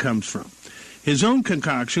cocaine comes from. His own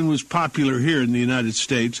concoction was popular here in the United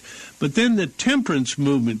States, but then the temperance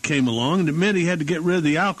movement came along and it meant he had to get rid of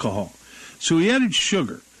the alcohol. So he added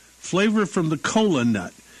sugar, flavor from the cola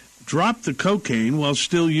nut, dropped the cocaine while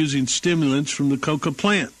still using stimulants from the coca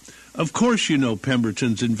plant. Of course you know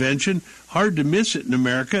Pemberton's invention. Hard to miss it in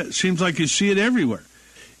America. It seems like you see it everywhere.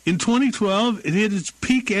 In 2012, it hit its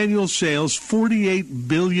peak annual sales, $48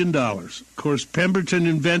 billion. Of course, Pemberton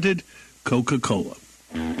invented Coca-Cola.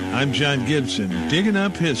 I'm John Gibson, Digging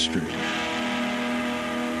Up History.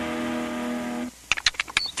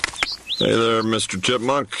 Hey there, Mr.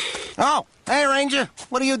 Chipmunk. Oh, hey, Ranger.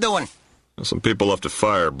 What are you doing? Some people left a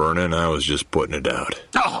fire burning. I was just putting it out.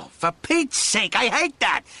 Oh, for Pete's sake, I hate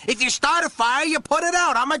that. If you start a fire, you put it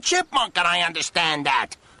out. I'm a chipmunk, and I understand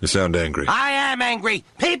that. You sound angry. I am angry.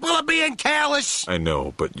 People are being careless. I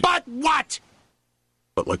know, but... But what?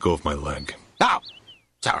 But let go of my leg. Oh,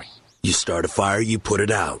 sorry. You start a fire, you put it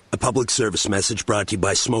out. A public service message brought to you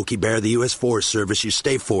by Smokey Bear, the U.S. Forest Service, your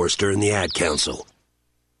state forester, and the Ad Council.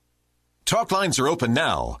 Talk lines are open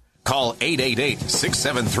now. Call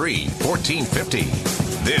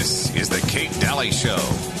 888-673-1450. This is the Kate Daly Show.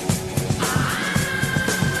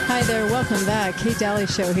 Hi there. Welcome back. Kate Daly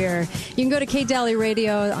Show here. You can go to Kate Daly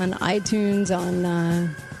Radio on iTunes,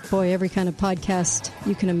 on, every kind of podcast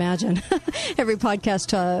you can imagine. Every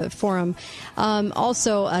podcast forum.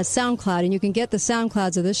 Also, SoundCloud. And you can get the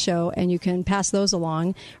SoundClouds of this show, and you can pass those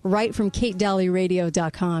along right from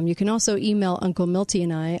KateDalyRadio.com. You can also email Uncle Milty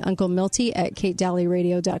and I, Uncle Milty at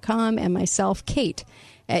KateDalyRadio.com, and myself, Kate,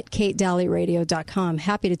 at KateDalyRadio.com.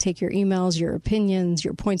 Happy to take your emails, your opinions,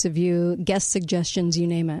 your points of view, guest suggestions, you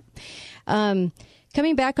name it.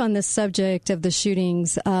 Coming back on this subject of the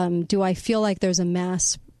shootings, do I feel like there's a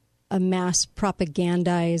mass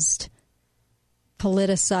propagandized,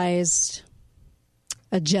 politicized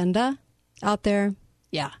agenda out there?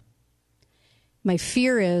 Yeah. My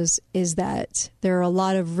fear is that there are a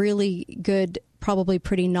lot of really good, probably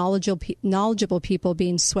pretty knowledgeable people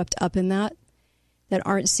being swept up in that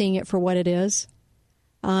aren't seeing it for what it is.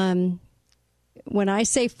 When I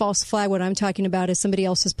say false flag, what I'm talking about is somebody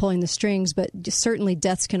else is pulling the strings, but certainly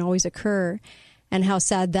deaths can always occur, and how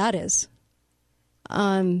sad that is.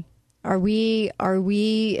 Are we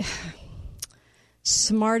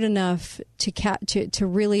smart enough to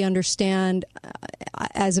really understand,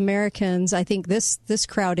 as Americans? I think this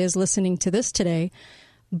crowd is listening to this today,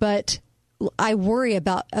 but I worry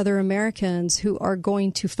about other Americans who are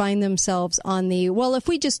going to find themselves on if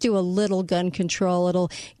we just do a little gun control, it'll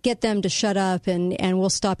get them to shut up and we'll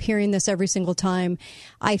stop hearing this every single time.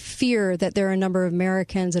 I fear that there are a number of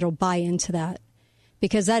Americans that'll buy into that,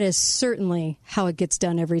 because that is certainly how it gets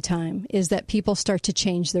done every time, is that people start to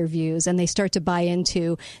change their views and they start to buy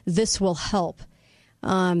into this will help.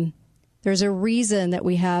 There's a reason that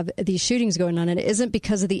we have these shootings going on, and it isn't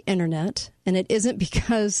because of the internet, and it isn't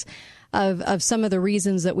because of some of the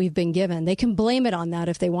reasons that we've been given. They can blame it on that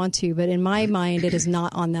if they want to, but in my mind, it is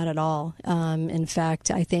not on that at all. In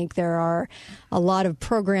fact, I think there are a lot of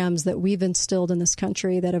programs that we've instilled in this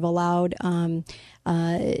country that have allowed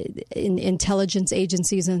intelligence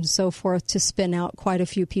agencies and so forth to spin out quite a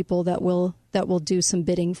few people that will do some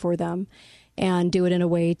bidding for them, and do it in a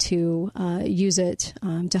way to use it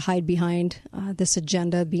to hide behind this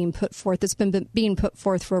agenda being put forth. That's been being put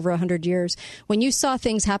forth for over 100 years. When you saw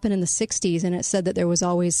things happen in the 60s and it said that there was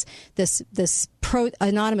always this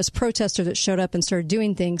anonymous protester that showed up and started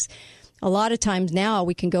doing things, a lot of times now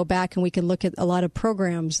we can go back and we can look at a lot of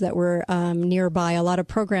programs that were nearby, a lot of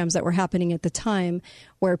programs that were happening at the time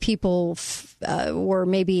where people were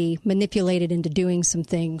maybe manipulated into doing some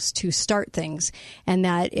things to start things, and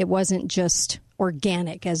that it wasn't just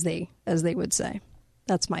organic, as they would say.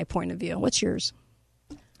 That's my point of view. What's yours?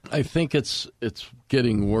 I think it's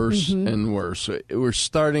getting worse and worse. We're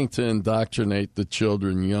starting to indoctrinate the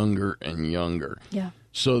children younger and younger. Yeah.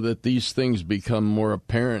 So that these things become more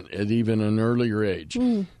apparent at even an earlier age.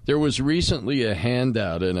 There was recently a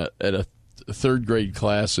handout at a third grade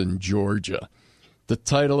class in Georgia. The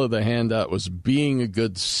title of the handout was "Being a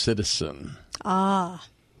Good Citizen." Ah,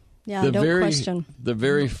 yeah, no question. The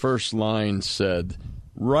very first line said,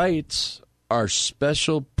 "Rights are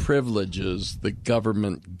special privileges the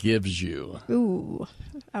government gives you." Ooh,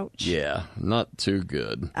 ouch. Yeah, not too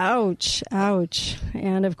good. Ouch, ouch.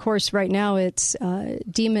 And of course, right now it's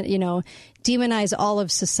demonize all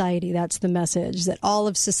of society. That's the message, that all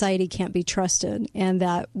of society can't be trusted, and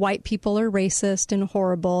that white people are racist and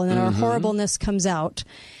horrible, and our horribleness comes out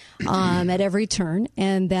at every turn,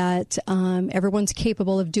 and that everyone's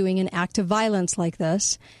capable of doing an act of violence like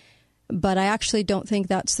this. But I actually don't think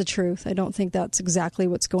that's the truth. I don't think that's exactly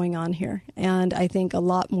what's going on here. And I think a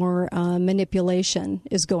lot more manipulation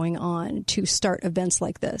is going on to start events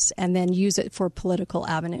like this and then use it for political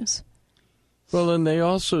avenues. Well, and they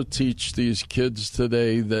also teach these kids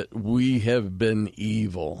today that we have been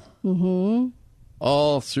evil.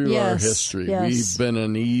 All through our history. Yes. We've been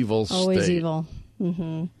an evil state. Always evil.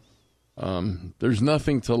 There's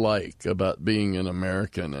nothing to like about being an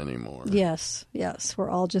American anymore. Yes, yes.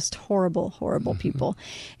 We're all just horrible, horrible people.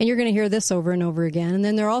 And you're going to hear this over and over again. And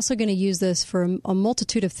then they're also going to use this for a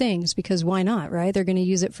multitude of things, because why not, right? They're going to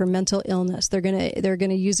use it for mental illness. They're going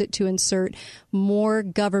to use it to insert more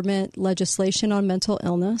government legislation on mental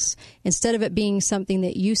illness, instead of it being something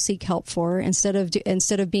that you seek help for, instead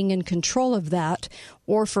of being in control of that.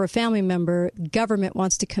 Or for a family member, government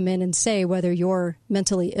wants to come in and say whether you're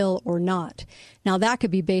mentally ill or not. Now, that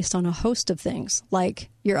could be based on a host of things, like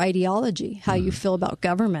your ideology, how you feel about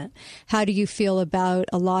government. How do you feel about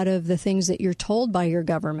a lot of the things that you're told by your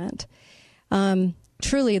government?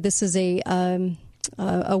 Truly, this is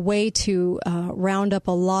a way to round up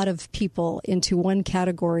a lot of people into one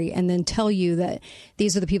category and then tell you that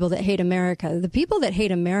these are the people that hate America. The people that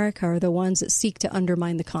hate America are the ones that seek to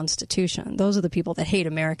undermine the Constitution. Those are the people that hate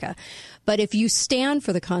America. But if you stand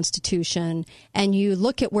for the Constitution and you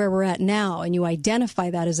look at where we're at now and you identify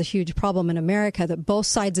that as a huge problem in America, that both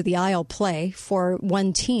sides of the aisle play for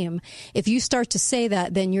one team, if you start to say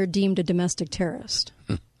that, then you're deemed a domestic terrorist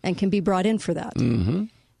and can be brought in for that.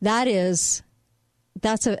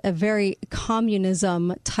 That's a very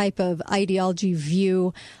communism type of ideology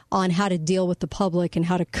view on how to deal with the public and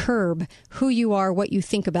how to curb who you are, what you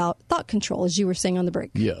think about, thought control, as you were saying on the break.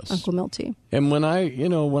 Yes. Uncle Milty. And when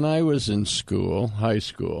I was in school, high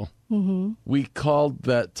school, we called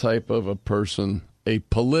that type of a person a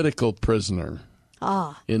political prisoner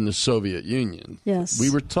in the Soviet Union. Yes. We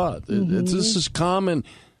were taught. This is common.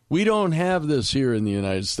 We don't have this here in the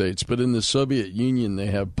United States, but in the Soviet Union, they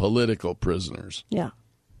have political prisoners. Yeah.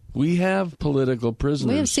 We have political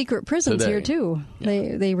prisoners. We have secret prisons today. Here, too.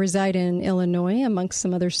 Yeah. They reside in Illinois, amongst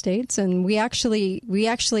some other states, and we actually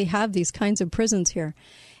have these kinds of prisons here.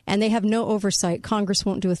 And they have no oversight. Congress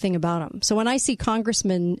won't do a thing about them. So when I see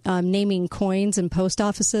congressmen naming coins in post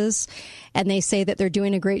offices and they say that they're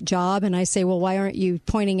doing a great job, and I say, well, why aren't you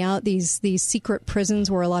pointing out these secret prisons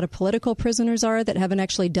where a lot of political prisoners are that haven't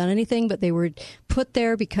actually done anything, but they were put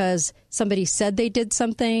there because somebody said they did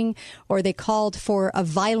something, or they called for a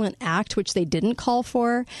violent act, which they didn't call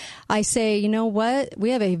for. I say, you know what? We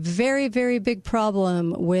have a very, very big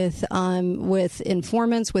problem with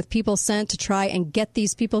informants, with people sent to try and get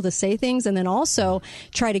these people to say things, and then also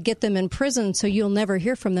try to get them in prison so you'll never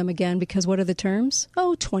hear from them again, because what are the terms?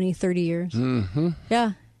 20, 30 years.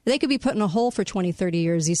 Yeah. They could be put in a hole for 20, 30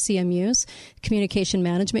 years. These CMUs, communication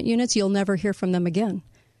management units, you'll never hear from them again.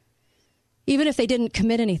 Even if they didn't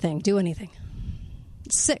commit anything, do anything.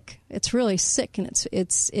 It's sick. It's really sick, and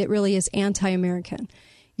it really is anti-American.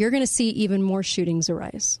 you're going to see even more shootings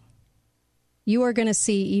arise. You are going to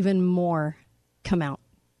see even more come out.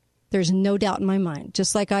 There's no doubt in my mind.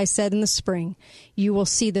 Just like I said in the spring, you will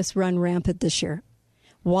see this run rampant this year.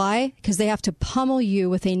 Why? Because they have to pummel you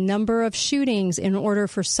with a number of shootings in order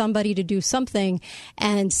for somebody to do something.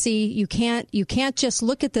 And see, you can't just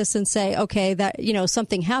look at this and say, okay, that,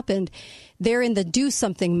 something happened. They're in the do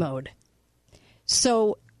something mode.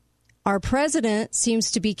 So our president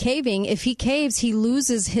seems to be caving. If he caves, he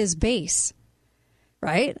loses his base,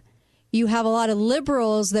 right? You have a lot of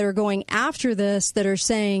liberals that are going after this that are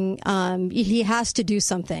saying he has to do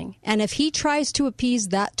something. And if he tries to appease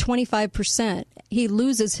that 25%, he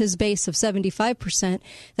loses his base of 75%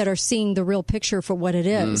 that are seeing the real picture for what it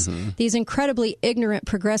is. Mm-hmm. These incredibly ignorant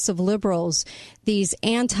progressive liberals, these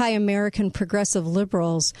anti-American progressive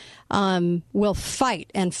liberals will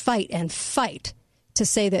fight and fight and fight to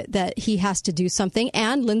say that he has to do something.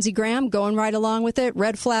 And Lindsey Graham going right along with it.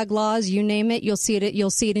 Red flag laws, you name it. You'll see it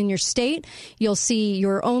in your state. You'll see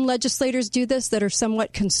your own legislators do this that are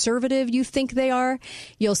somewhat conservative. You think they are.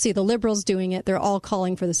 You'll see the liberals doing it. They're all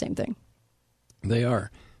calling for the same thing. They are.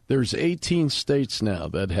 There's 18 states now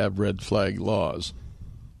that have red flag laws.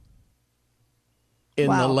 In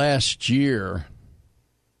the last year,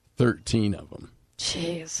 13 of them.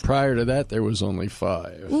 Jeez. Prior to that, there was only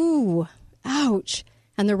 5. Ooh. Ouch.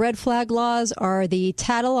 And the red flag laws are the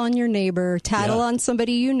tattle on your neighbor, tattle on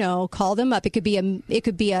somebody you know, call them up. It could be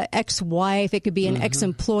a ex-wife, it could be an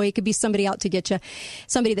ex-employee, it could be somebody out to get you,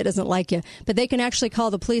 somebody that doesn't like you. But they can actually call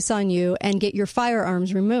the police on you and get your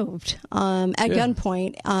firearms removed at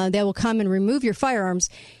gunpoint. They will come and remove your firearms.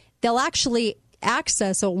 They'll actually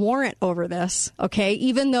access a warrant over this, okay,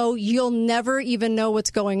 even though you'll never even know what's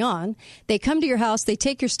going on. They come to your house, they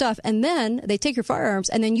take your stuff, and then they take your firearms,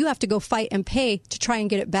 and then you have to go fight and pay to try and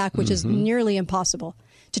get it back, which is nearly impossible,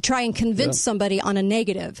 to try and convince somebody on a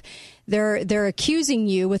negative. They're accusing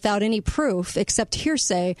you without any proof except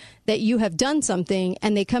hearsay that you have done something,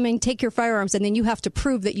 and they come and take your firearms, and then you have to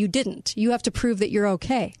prove that you didn't. You have to prove that you're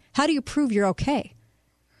okay. How do you prove you're okay?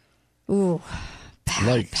 Ooh.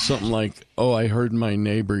 Something like, I heard my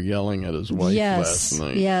neighbor yelling at his wife last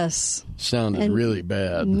night. Yes. Sounded really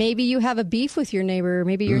bad. Maybe you have a beef with your neighbor.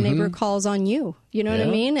 Maybe your neighbor calls on you. You know what I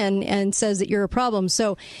mean? And says that you're a problem.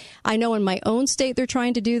 So I know in my own state they're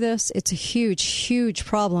trying to do this. It's a huge, huge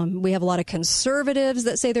problem. We have a lot of conservatives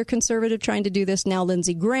that say they're conservative trying to do this. Now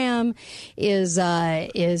Lindsey Graham is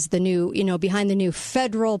the new, behind the new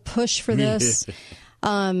federal push for this.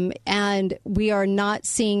 And we are not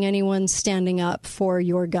seeing anyone standing up for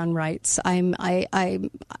your gun rights. I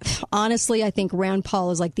honestly, I think Rand Paul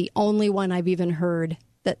is like the only one I've even heard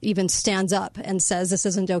that even stands up and says this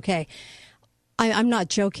isn't okay. I'm not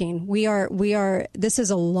joking. This is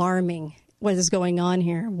alarming what is going on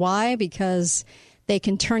here. Why? Because they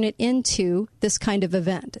can turn it into this kind of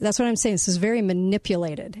event. That's what I'm saying. This is very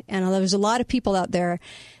manipulated. And there's a lot of people out there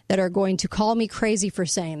that are going to call me crazy for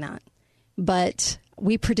saying that. But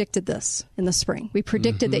we predicted this in the spring. We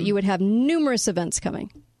predicted that you would have numerous events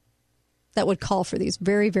coming that would call for these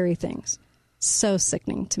very, very things. So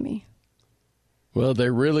sickening to me. Well,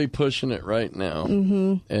 they're really pushing it right now.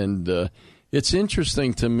 And it's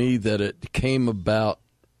interesting to me that it came about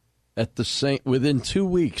at within 2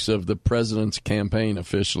 weeks of the president's campaign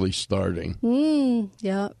officially starting.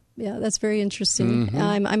 Yeah, that's very interesting.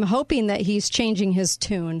 I'm hoping that he's changing his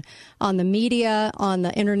tune on the media, on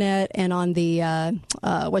the internet, and on the on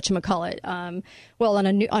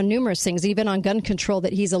numerous things, even on gun control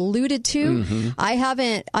that he's alluded to.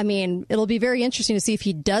 It'll be very interesting to see if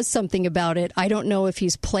he does something about it. I don't know if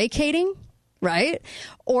he's placating, right?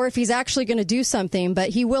 Or if he's actually going to do something, but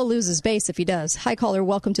he will lose his base if he does. Hi, caller.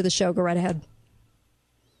 Welcome to the show. Go right ahead.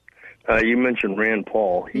 You mentioned Rand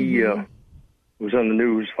Paul. He was on the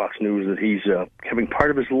news, Fox News, that he's having part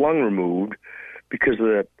of his lung removed because of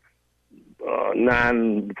that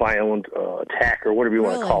non-violent attack, or whatever you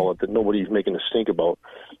want to call it, that nobody's making a stink about.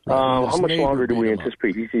 How much longer do we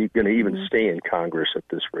anticipate he's going to even stay in Congress at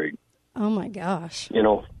this rate? Oh, my gosh.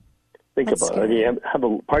 Think That's about scary. it. You have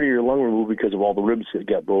a part of your lung removed because of all the ribs that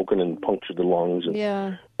got broken and punctured the lungs.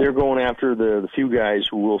 And they're going after the few guys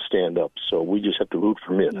who will stand up. So we just have to root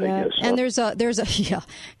for it, I guess. And there's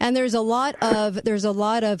a lot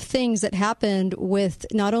of things that happened with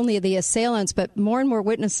not only the assailants, but more and more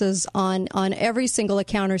witnesses on every single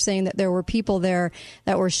encounter saying that there were people there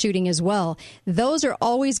that were shooting as well. Those are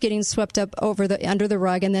always getting swept up under the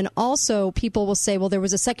rug. And then also people will say, well, there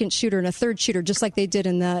was a second shooter and a third shooter, just like they did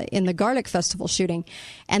in the Garlic Festival shooting.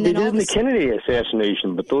 And they then did in the Kennedy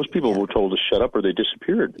assassination, but those people were told to shut up or they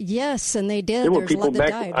disappeared. disappeared. Yes, and they did. There were There's people a lot that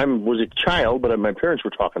back. died. I was a child, but my parents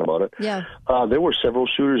were talking about it. Yeah. There were several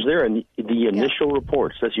shooters there, and the initial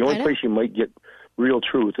reports. That's the only place you might get real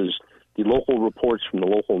truth is the local reports from the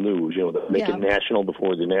local news. That make it national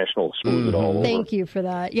before the national smooths it all over. Thank you for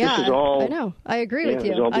that. Yeah, this is all, I know. I agree with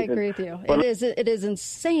you. I agree with you. It is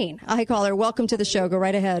insane. Hi, caller. Welcome to the show. Go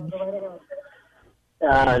right ahead.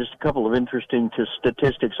 Just a couple of interesting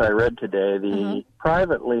statistics I read today. The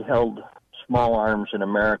privately held small arms in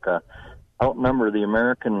America outnumber the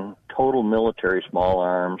American total military small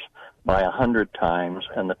arms by 100 times,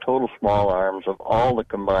 and the total small arms of all the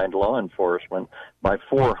combined law enforcement by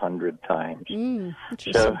 400 times.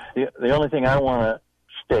 So the only thing I want to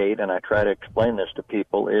state, and I try to explain this to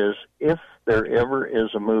people, is if there ever is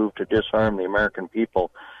a move to disarm the American people,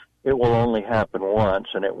 it will only happen once,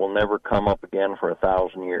 and it will never come up again for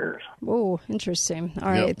 1,000 years. Oh, interesting. All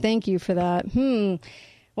right. Thank you for that.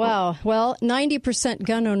 Wow. Well, 90%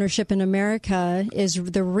 gun ownership in America is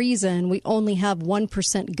the reason we only have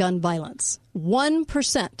 1% gun violence.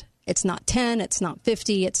 1%. It's not 10, it's not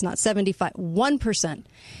 50, it's not 75. 1%.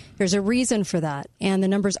 There's a reason for that, and the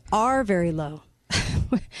numbers are very low.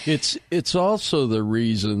 It's also the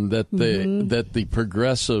reason that the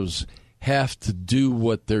progressives have to do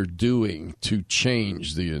what they're doing to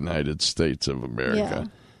change the United States of America.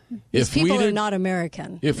 Yeah. If people are not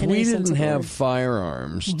American. If we didn't have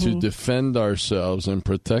firearms to defend ourselves and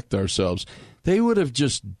protect ourselves, they would have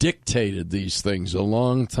just dictated these things a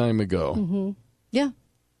long time ago. Yeah.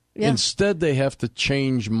 Instead, they have to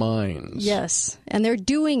change minds. Yes, and they're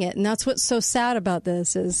doing it, and that's what's so sad about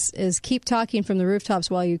this is keep talking from the rooftops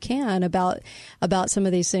while you can about some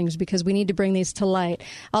of these things, because we need to bring these to light.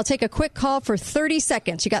 I'll take a quick call for 30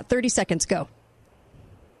 seconds. You got 30 seconds. Go.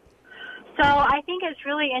 So I think it's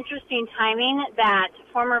really interesting timing that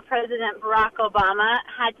former President Barack Obama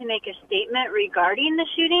had to make a statement regarding the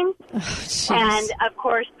shooting, and, of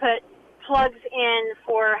course, put plugs in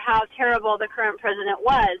for how terrible the current president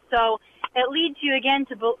was. So it leads you again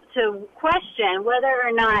to question whether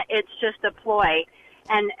or not it's just a ploy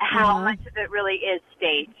and how much of it really is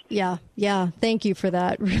staged. Yeah. Thank you for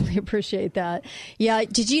that. Really appreciate that. Yeah.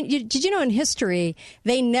 Did you know in history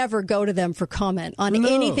they never go to them for comment on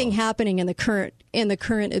anything happening in the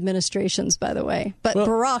current administrations, by the way. But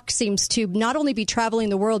Barack seems to not only be traveling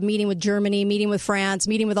the world, meeting with Germany, meeting with France,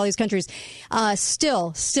 meeting with all these countries,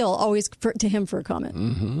 still always to him for a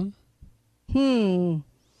comment.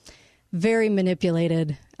 Very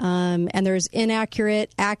manipulated. And there's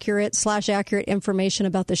accurate information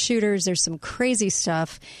about the shooters. There's some crazy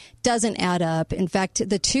stuff. Doesn't add up. In fact,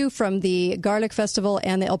 the two from the Garlic Festival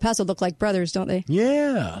and the El Paso look like brothers, don't they?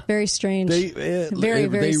 Yeah. Very strange. They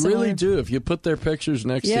very similar. really do. If you put their pictures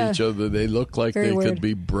next to each other, they look like they could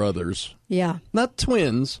be brothers. Yeah. Not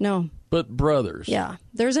twins. No. But brothers. Yeah.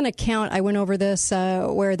 There's an account, I went over this,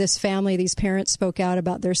 where this family, these parents spoke out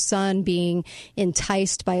about their son being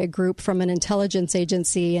enticed by a group from an intelligence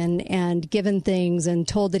agency and given things and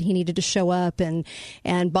told that he needed to show up and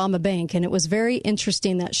bomb a bank. And it was very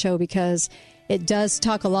interesting, that show, because it does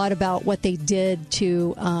talk a lot about what they did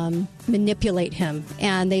to manipulate him.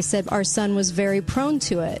 And they said our son was very prone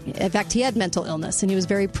to it. In fact, he had mental illness, and he was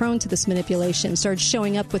very prone to this manipulation, started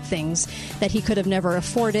showing up with things that he could have never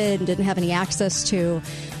afforded and didn't have any access to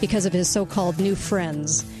because of his so-called new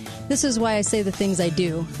friends. This is why I say the things I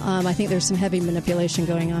do. I think there's some heavy manipulation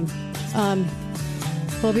going on.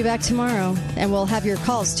 We'll be back tomorrow, and we'll have your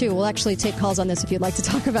calls, too. We'll actually take calls on this if you'd like to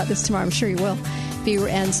talk about this tomorrow. I'm sure you will.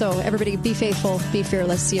 And so, everybody, be faithful, be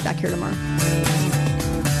fearless. See you back here tomorrow.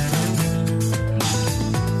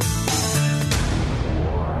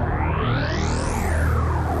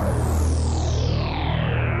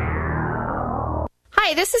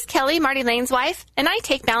 Hi, this is Kelly, Marty Lane's wife, and I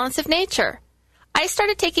take Balance of Nature. I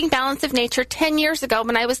started taking Balance of Nature 10 years ago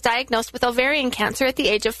when I was diagnosed with ovarian cancer at the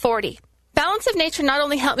age of 40. Balance of Nature not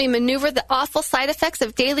only helped me maneuver the awful side effects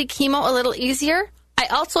of daily chemo a little easier, I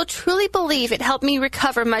also truly believe it helped me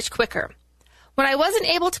recover much quicker. When I wasn't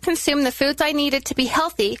able to consume the foods I needed to be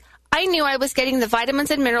healthy, I knew I was getting the vitamins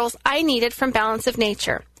and minerals I needed from Balance of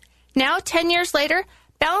Nature. Now, 10 years later,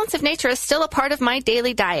 Balance of Nature is still a part of my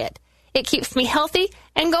daily diet. It keeps me healthy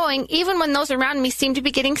and going even when those around me seem to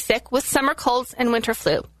be getting sick with summer colds and winter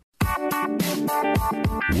flu.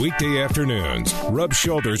 Weekday afternoons, rub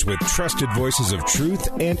shoulders with trusted voices of truth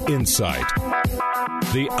and insight.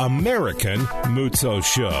 The American Moutsos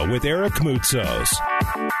Show with Eric Moutsos.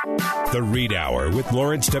 The Reed Hour with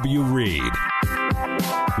Lawrence W. Reed.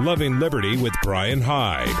 Loving Liberty with Brian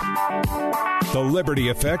Hyde. The Liberty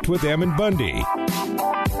Effect with Ammon Bundy.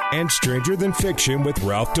 And Stranger Than Fiction with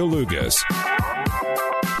Ralph DeLugas.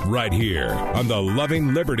 right here on the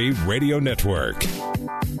Loving Liberty Radio Network.